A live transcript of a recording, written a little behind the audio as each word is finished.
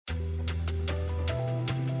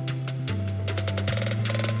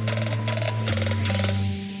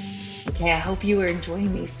Okay, I hope you are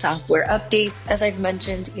enjoying these software updates. As I've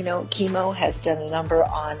mentioned, chemo has done a number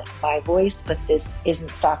on my voice, but this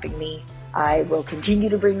isn't stopping me. I will continue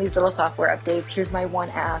to bring these little software updates. Here's my one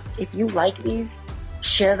ask. If you like these,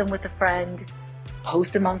 share them with a friend,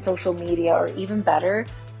 post them on social media, or even better,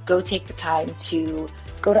 go take the time to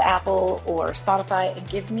go to Apple or Spotify and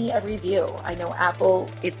give me a review. I know Apple,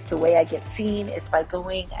 it's the way I get seen is by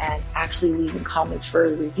going and actually leaving comments for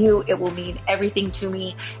a review. It will mean everything to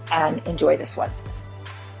me, and enjoy this one.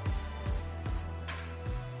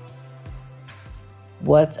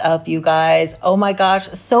 What's up, you guys? Oh my gosh,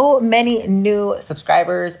 so many new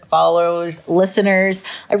subscribers, followers, listeners.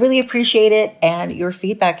 I really appreciate it. And your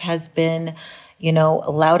feedback has been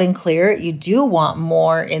loud and clear. You do want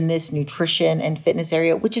more in this nutrition and fitness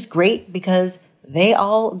area, which is great because they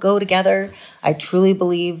all go together. I truly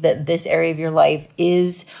believe that this area of your life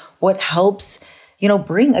is what helps,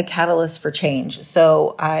 bring a catalyst for change.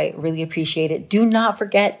 So I really appreciate it. Do not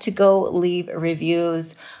forget to go leave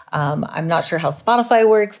reviews. I'm not sure how Spotify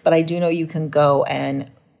works, but I do know you can go and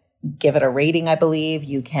give it a rating, I believe.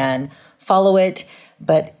 You can follow it.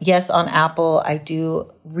 But yes, on Apple, I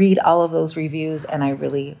do read all of those reviews and I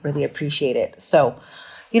really, really appreciate it. So,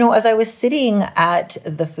 as I was sitting at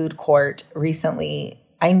the food court recently,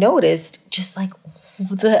 I noticed just like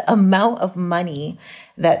the amount of money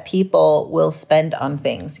that people will spend on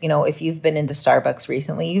things. If you've been into Starbucks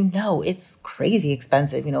recently, it's crazy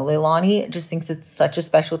expensive. Leilani just thinks it's such a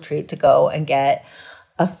special treat to go and get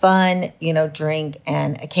a fun, drink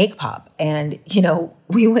and a cake pop. And,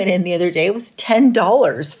 we went in the other day, it was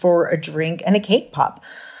 $10 for a drink and a cake pop.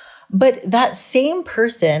 But that same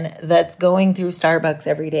person that's going through Starbucks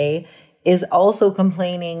every day is also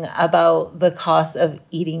complaining about the cost of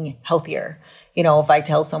eating healthier. If I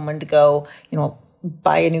tell someone to go,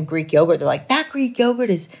 buy a new Greek yogurt, they're like, that Greek yogurt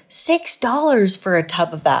is $6 for a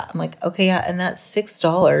tub of that. I'm like, okay, yeah. And that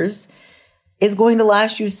 $6 is going to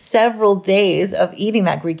last you several days of eating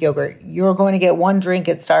that Greek yogurt. You're going to get one drink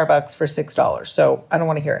at Starbucks for $6. So I don't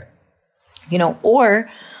want to hear it. Or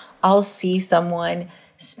I'll see someone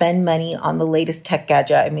spend money on the latest tech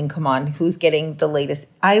gadget. I mean, come on, who's getting the latest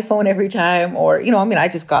iPhone every time? Or, I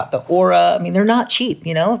just got the Aura. They're not cheap,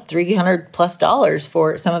 $300+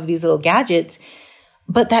 for some of these little gadgets.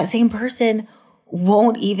 But that same person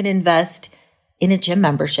won't even invest in a gym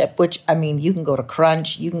membership, which, you can go to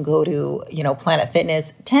Crunch, you can go to, Planet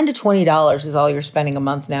Fitness. $10 to $20 is all you're spending a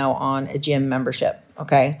month now on a gym membership.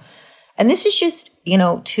 Okay. And this is just,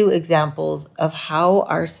 two examples of how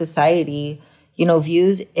our society,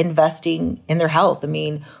 views investing in their health.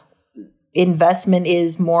 Investment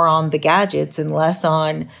is more on the gadgets and less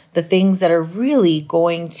on the things that are really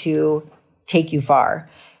going to take you far.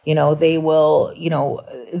 They will,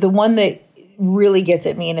 the one that really gets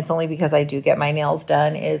at me, and it's only because I do get my nails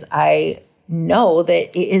done, is I know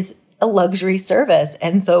that it is a luxury service.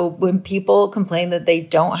 And so when people complain that they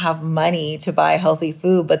don't have money to buy healthy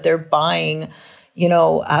food, but they're buying,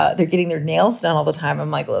 they're getting their nails done all the time,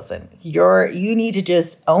 I'm like, listen, you need to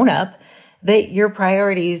just own up that your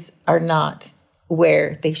priorities are not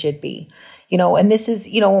where they should be. And this is,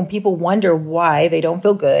 when people wonder why they don't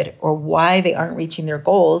feel good or why they aren't reaching their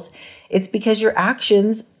goals, it's because your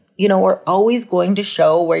actions are always going to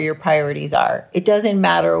show where your priorities are. It doesn't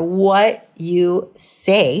matter what you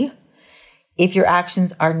say if your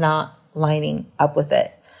actions are not lining up with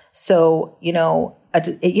it. So,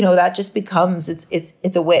 that just becomes,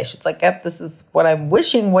 it's a wish. It's like, yep, this is what I'm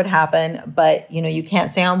wishing would happen. But, you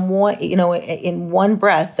can't say in one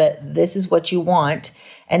breath that this is what you want.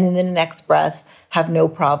 And in the next breath, have no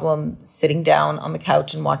problem sitting down on the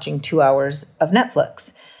couch and watching 2 hours of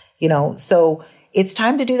Netflix, so it's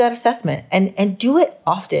time to do that assessment and do it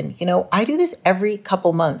often. I do this every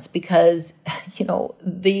couple months because,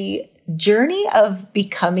 the journey of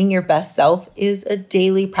becoming your best self is a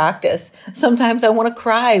daily practice. Sometimes I want to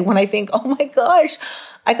cry when I think, oh my gosh,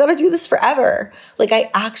 I got to do this forever. Like I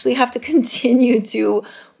actually have to continue to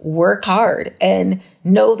work hard and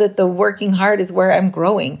know that the working hard is where I'm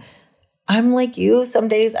growing. I'm like you. Some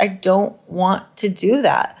days I don't want to do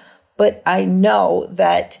that, but I know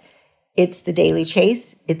that it's the daily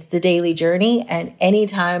chase. It's the daily journey. And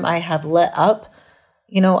anytime I have let up,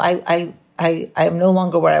 I am no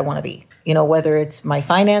longer where I want to be, whether it's my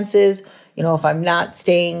finances, if I'm not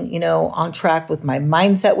staying, on track with my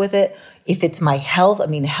mindset with it, if it's my health.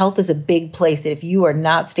 Health is a big place that if you are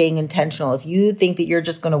not staying intentional, if you think that you're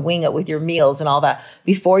just going to wing it with your meals and all that,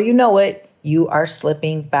 before you know it, you are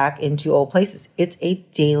slipping back into old places. It's a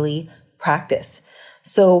daily practice.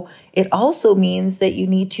 So it also means that you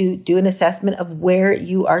need to do an assessment of where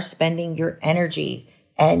you are spending your energy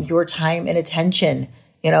and your time and attention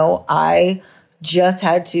I just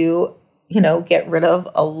had to, get rid of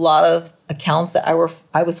a lot of accounts that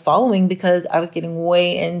I was following because I was getting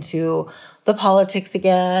way into the politics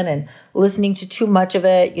again and listening to too much of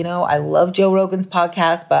it. I love Joe Rogan's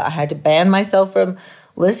podcast, but I had to ban myself from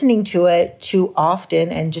listening to it too often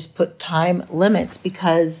and just put time limits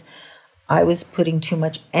because I was putting too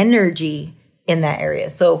much energy in that area.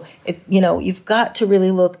 So, you've got to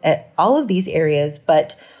really look at all of these areas,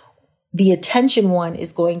 but the attention one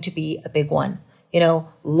is going to be a big one.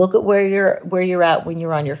 Look at where you're at when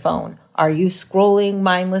you're on your phone. Are you scrolling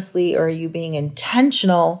mindlessly, or are you being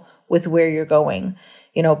intentional with where you're going?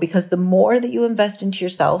 Because the more that you invest into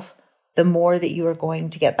yourself, the more that you are going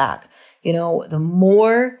to get back. The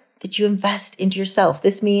more that you invest into yourself,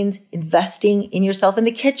 this means investing in yourself in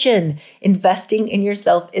the kitchen, investing in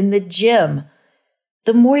yourself in the gym.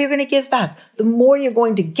 The more you're going to give back, the more you're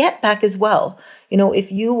going to get back as well.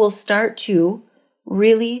 If you will start to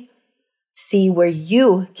really see where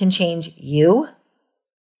you can change you,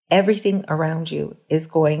 everything around you is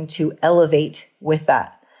going to elevate with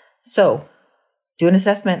that. So do an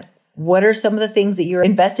assessment. What are some of the things that you're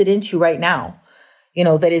invested into right now,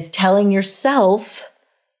 that is telling yourself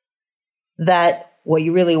that what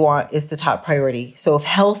you really want is the top priority? So if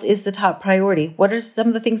health is the top priority, what are some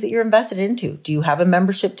of the things that you're invested into? Do you have a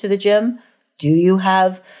membership to the gym? Do you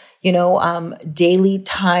have, daily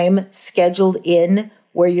time scheduled in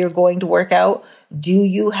where you're going to work out? Do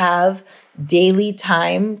you have daily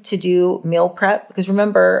time to do meal prep? Because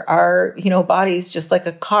remember, our, body's just like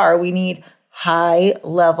a car. We need high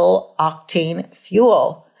level octane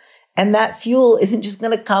fuel. And that fuel isn't just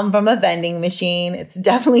going to come from a vending machine. It's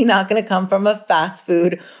definitely not going to come from a fast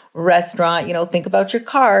food restaurant. Think about your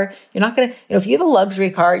car. You're not going to, if you have a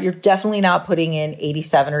luxury car, you're definitely not putting in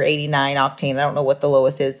 87 or 89 octane. I don't know what the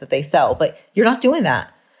lowest is that they sell, but you're not doing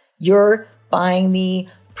that. You're buying the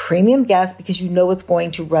premium gas because you know it's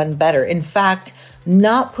going to run better. In fact,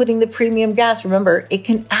 not putting the premium gas, remember, it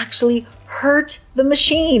can actually hurt the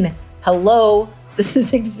machine. Hello. This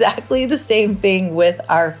is exactly the same thing with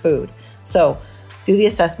our food. So do the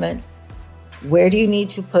assessment. Where do you need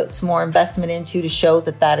to put some more investment into to show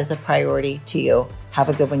that that is a priority to you? Have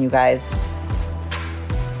a good one, you guys.